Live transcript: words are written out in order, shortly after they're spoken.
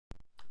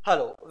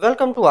Hello,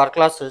 welcome to our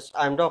classes.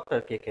 I am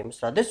Dr. K.K.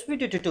 Misra. This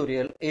video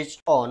tutorial is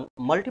on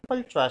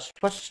multiple choice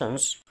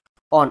questions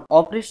on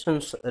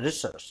operations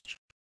research.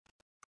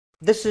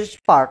 This is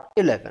part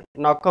 11.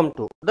 Now come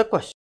to the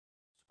question.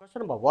 Question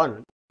number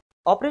 1.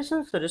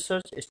 Operations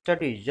research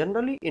study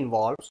generally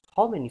involves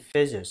how many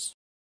phases?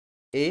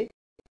 A.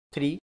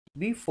 3,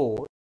 B.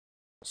 4,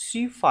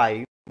 C.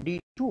 5,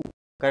 D. 2.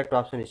 Correct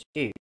option is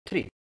A.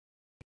 3.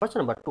 Question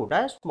number 2.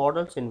 Dash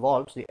models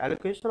involves the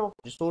allocation of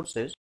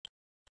resources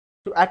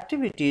to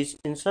activities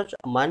in such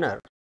a manner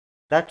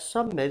that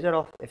some measure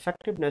of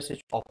effectiveness is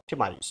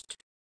optimized.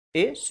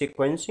 A.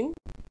 Sequencing,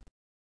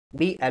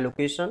 B.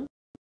 Allocation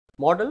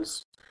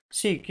models,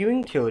 C.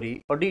 Queuing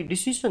theory, or D.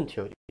 Decision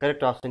theory.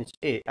 Correct option is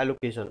A.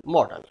 Allocation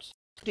models.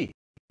 3.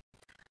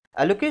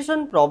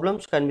 Allocation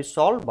problems can be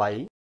solved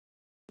by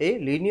A.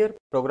 Linear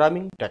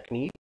programming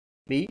technique,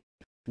 B.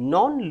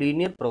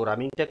 Non-linear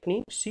programming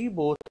technique, C.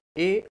 Both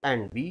A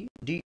and B,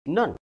 D.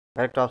 None.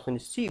 Correct option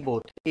is C.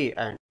 Both A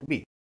and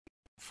B.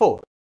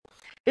 4.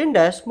 In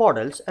dash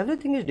models,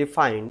 everything is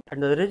defined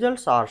and the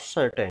results are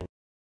certain.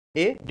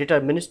 A.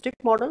 Deterministic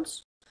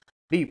models,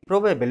 B.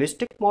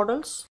 Probabilistic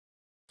models,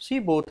 C.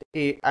 Both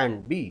A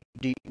and B,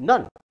 D.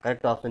 None.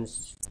 Correct option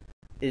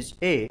is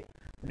A.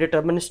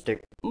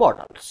 Deterministic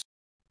models.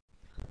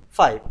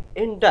 5.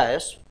 In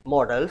dash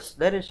models,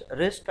 there is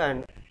risk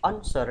and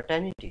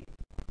uncertainty.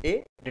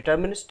 A.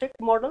 Deterministic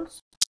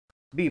models,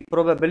 B.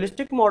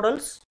 Probabilistic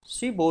models,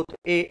 C. Both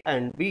A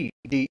and B,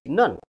 D.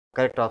 None.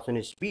 Correct option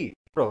is B.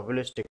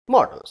 Probabilistic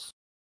models.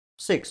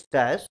 6.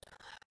 Dash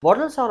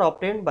models are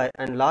obtained by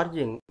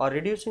enlarging or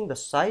reducing the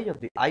size of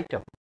the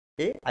item.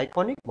 A.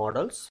 Iconic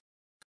models,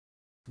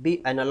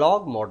 B.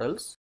 Analog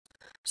models,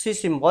 C.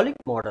 Symbolic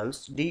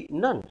models, D.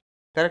 None.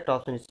 Correct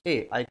option is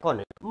A.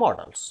 Iconic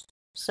models.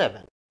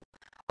 7.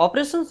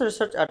 Operations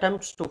research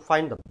attempts to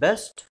find the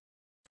best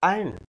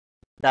and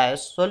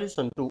dash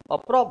solution to a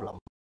problem.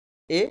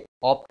 A.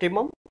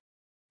 Optimum,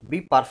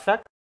 B.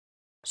 Perfect,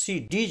 C.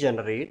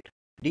 Degenerate,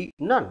 D.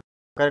 None.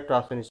 Correct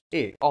option is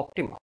A.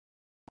 Optimum.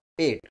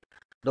 8.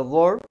 The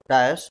word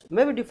dash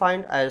may be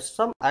defined as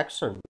some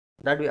action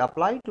that we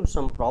apply to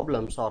some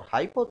problems or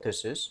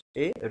hypothesis.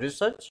 A.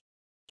 Research,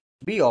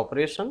 B.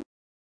 Operation,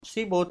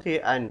 C. Both A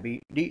and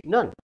B, D.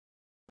 None.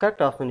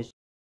 Correct option is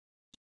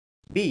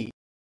B.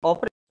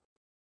 Operation.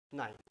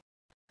 9.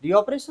 The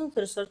operations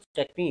research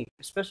technique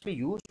especially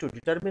used to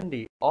determine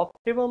the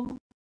optimum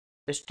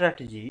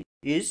strategy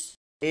is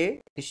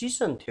A.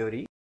 Decision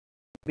theory,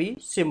 B.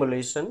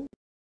 Simulation,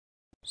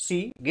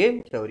 C.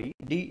 Game theory,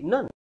 D.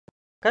 None.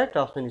 Correct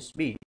option is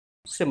B.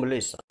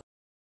 Simulation.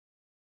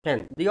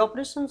 10. The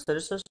operations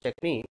research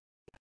technique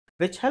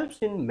which helps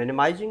in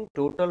minimizing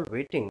total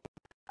waiting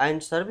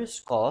and service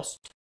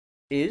cost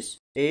is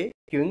A.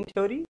 Queuing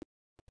theory,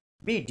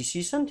 B.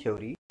 Decision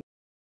theory,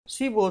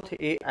 C. Both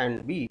A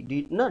and B,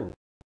 D. None.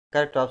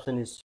 Correct option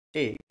is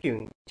A.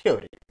 Queuing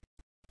theory.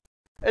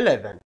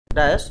 11.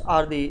 Dash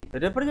are the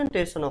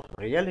representation of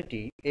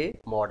reality. A.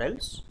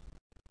 Models,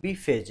 B.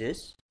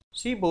 Phases,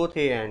 C. Both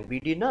A and B,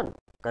 D. None.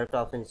 Correct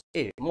option is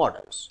A.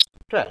 Models.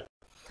 12.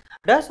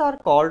 Dash are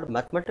called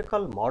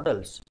mathematical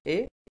models.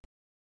 A.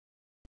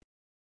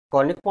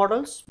 Conic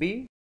models,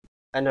 B.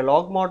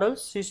 Analog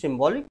models, C.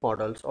 Symbolic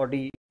models, or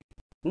D.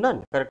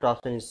 None. Correct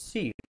option is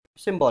C.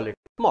 Symbolic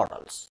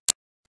models.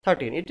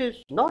 13. It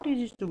is not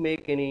easy to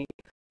make any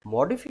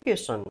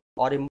modification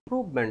or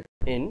improvement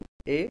in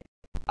A.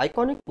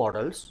 Iconic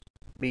models,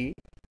 B.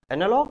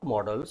 Analog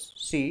models,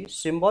 C.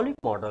 Symbolic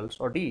models,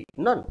 or D.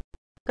 None.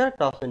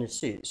 Correct option is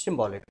C.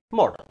 Symbolic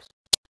models.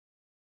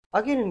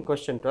 Again in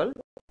question 12,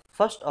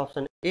 first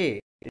option A,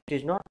 it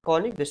is not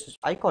conic, this is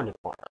iconic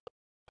model.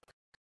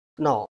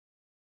 Now,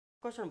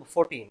 question number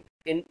 14.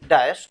 In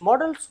dash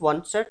models,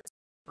 one set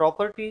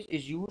properties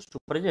is used to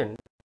present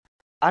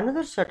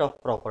another set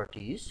of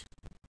properties.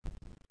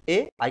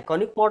 A.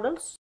 Iconic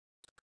models,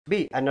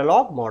 B.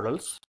 Analog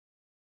models,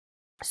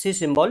 C.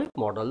 Symbolic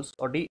models,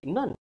 or D.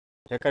 None.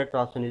 The correct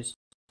option is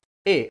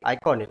A.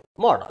 Iconic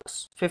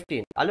models.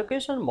 15.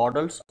 Allocation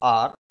models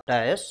are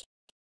dash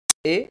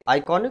A.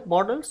 Iconic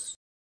models,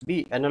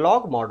 B.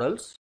 Analog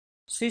models,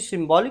 C.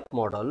 Symbolic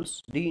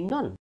models, D.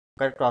 None.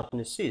 Correct option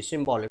is C.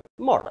 Symbolic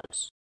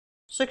models.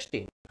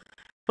 16.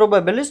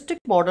 Probabilistic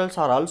models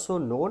are also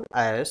known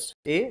as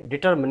A.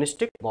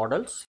 Deterministic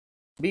models,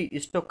 B.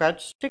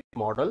 Stochastic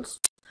models,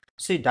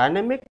 C.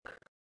 Dynamic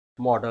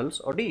models,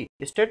 or D.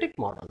 Static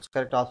models.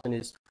 Correct option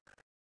is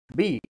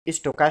B.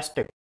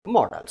 Stochastic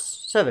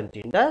models.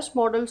 17. Dash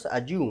models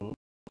assume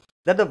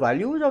that the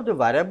values of the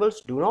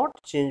variables do not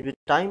change with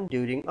time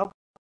during a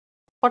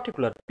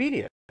particular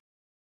period.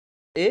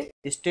 A.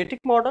 Static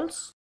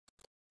models,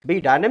 B.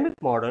 Dynamic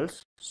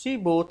models, C.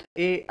 Both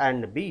A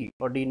and B,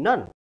 or D.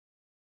 None.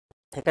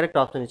 The correct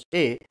option is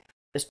A.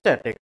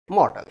 Static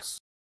models.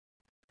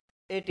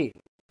 18.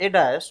 A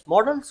dash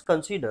models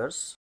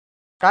considers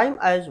time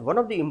as one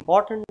of the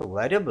important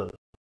variable.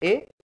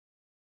 A.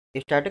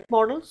 Static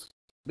models,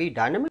 B.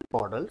 Dynamic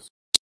models,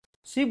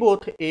 C.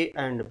 Both A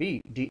and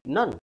B, D.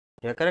 None.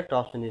 The correct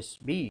option is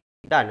B.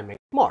 Dynamic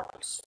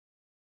models.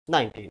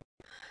 19.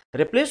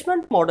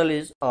 Replacement model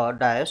is a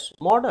dash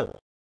model.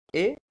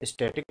 A.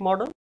 Static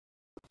model.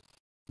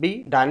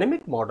 B.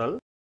 Dynamic model.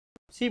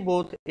 C.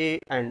 Both A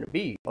and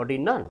B, or D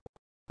none.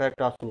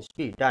 Correct option is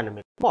B.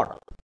 Dynamic model.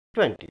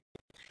 20.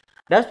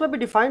 Dash may be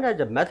defined as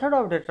a method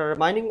of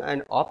determining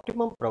an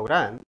optimum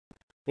program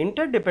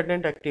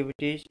interdependent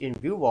activities in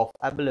view of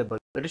available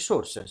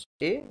resources.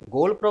 A.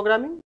 Goal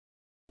programming.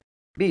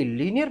 B.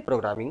 Linear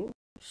programming.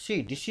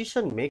 C.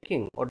 Decision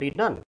making, or D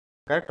none.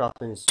 Correct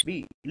option is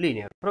B.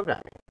 Linear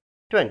programming.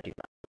 21.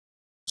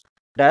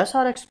 Dash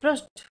are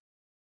expressed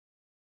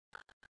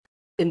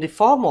in the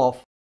form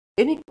of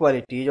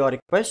inequalities or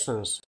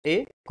equations.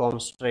 A.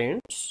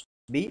 Constraints.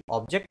 B.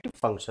 Objective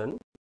function.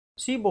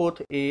 C.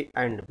 Both A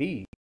and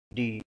B.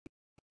 D.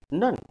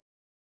 None.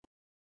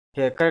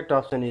 Here correct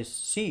option is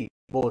C.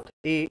 Both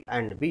A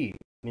and B,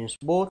 means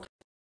both.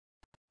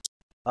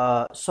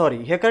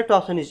 Here correct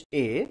option is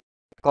A.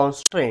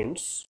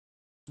 Constraints.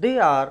 They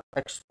are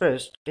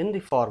expressed in the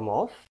form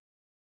of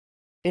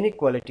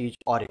inequalities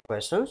or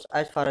equations.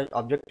 As far as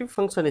objective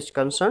function is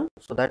concerned,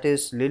 so that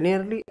is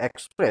linearly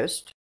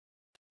expressed.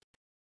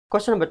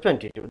 Question number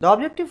 22. The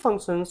objective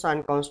functions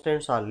and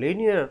constants are in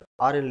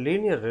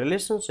linear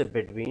relationship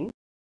between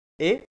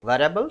A.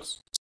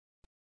 Variables,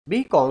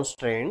 B.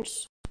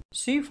 Constraints,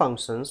 C.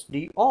 Functions,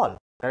 D. All.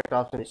 Correct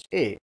option is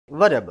A.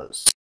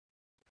 Variables.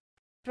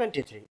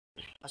 23.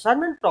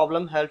 Assignment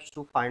problem helps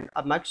to find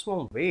a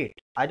maximum weight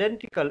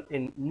identical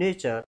in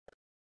nature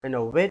in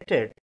a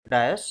weighted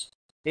dash.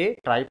 A.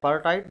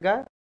 Tripartite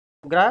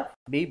graph,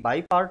 B.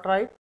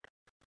 Bipartite,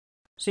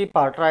 C.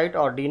 Partrite,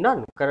 or D.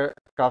 None. Correct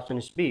option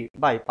is B.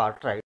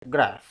 Bipartite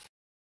graph.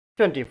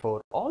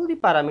 24. All the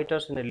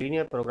parameters in a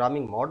linear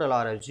programming model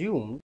are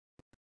assumed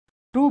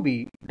to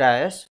be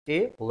dash.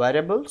 A.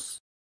 Variables,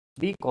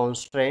 B.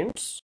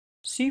 Constraints,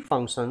 C.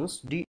 Functions,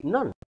 D.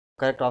 None.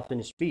 Correct option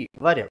is B.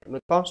 Variable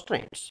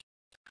constraints.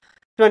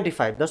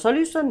 25. The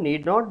solution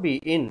need not be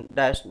in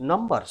dash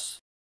numbers.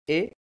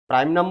 A.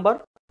 Prime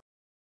number,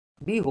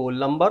 B. Whole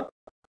number,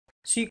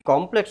 C.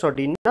 Complex, or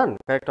D. None.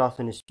 Correct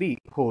option is B.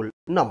 Whole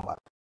number.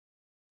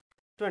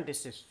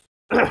 26.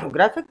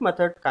 Graphic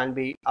method can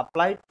be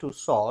applied to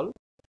solve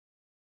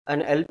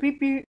an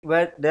LPP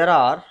where there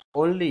are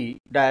only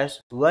dash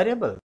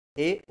variable.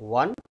 A.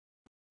 1,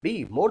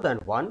 B. More than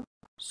 1,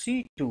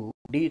 C. 2,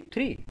 D.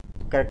 3.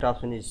 Correct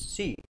option is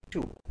C.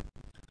 2.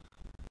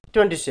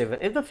 27.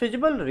 If the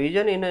feasible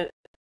region in a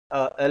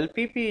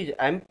LPP is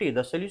empty,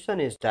 the solution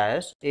is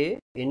dash. A.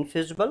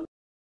 Infeasible,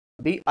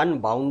 B.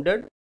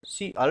 Unbounded,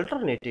 C.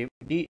 Alternative,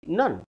 D.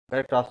 None.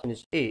 Correct option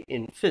is A.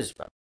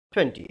 Infeasible.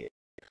 28.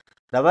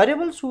 The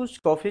variables whose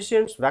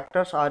coefficients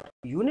vectors are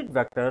unit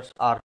vectors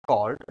are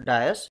called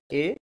dash.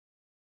 A.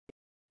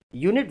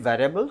 Unit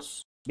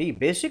variables, B.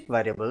 Basic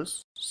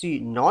variables, C.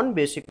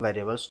 Non-basic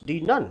variables, D.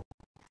 None.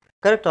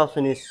 Correct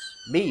option is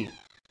B.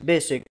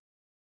 Basic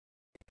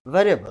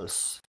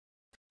variables.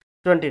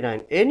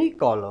 29. Any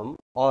column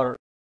or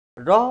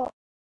row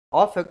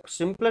of a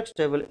simplex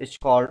table is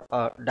called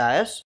a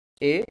dash.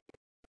 A.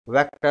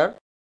 Vector,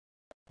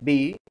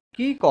 B.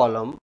 Key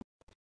column,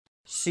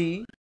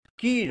 C.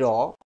 Key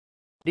row,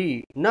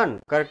 D.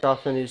 None. Correct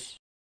option is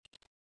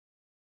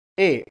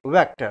A.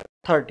 Vector.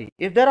 30.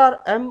 If there are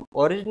m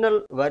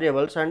original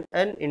variables and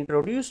n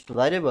introduced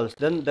variables,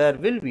 then there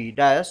will be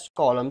dash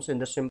columns in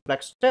the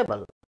simplex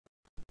table.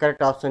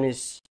 Correct option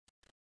is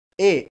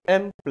A.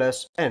 M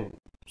plus n.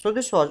 So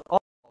this was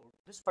all about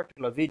this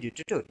particular video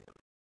tutorial.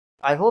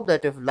 I hope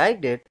that you've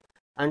liked it,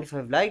 and if you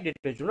have liked it,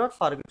 please do not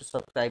forget to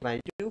subscribe my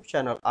YouTube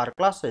channel R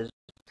Classes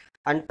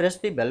and press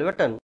the bell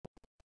button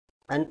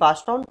and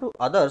pass on to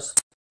others,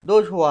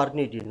 those who are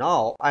needy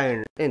now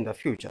and in the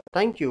future.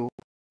 Thank you.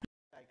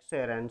 Like,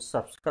 share and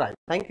subscribe.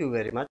 Thank you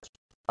very much.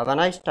 Have a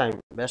nice time.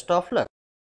 Best of luck.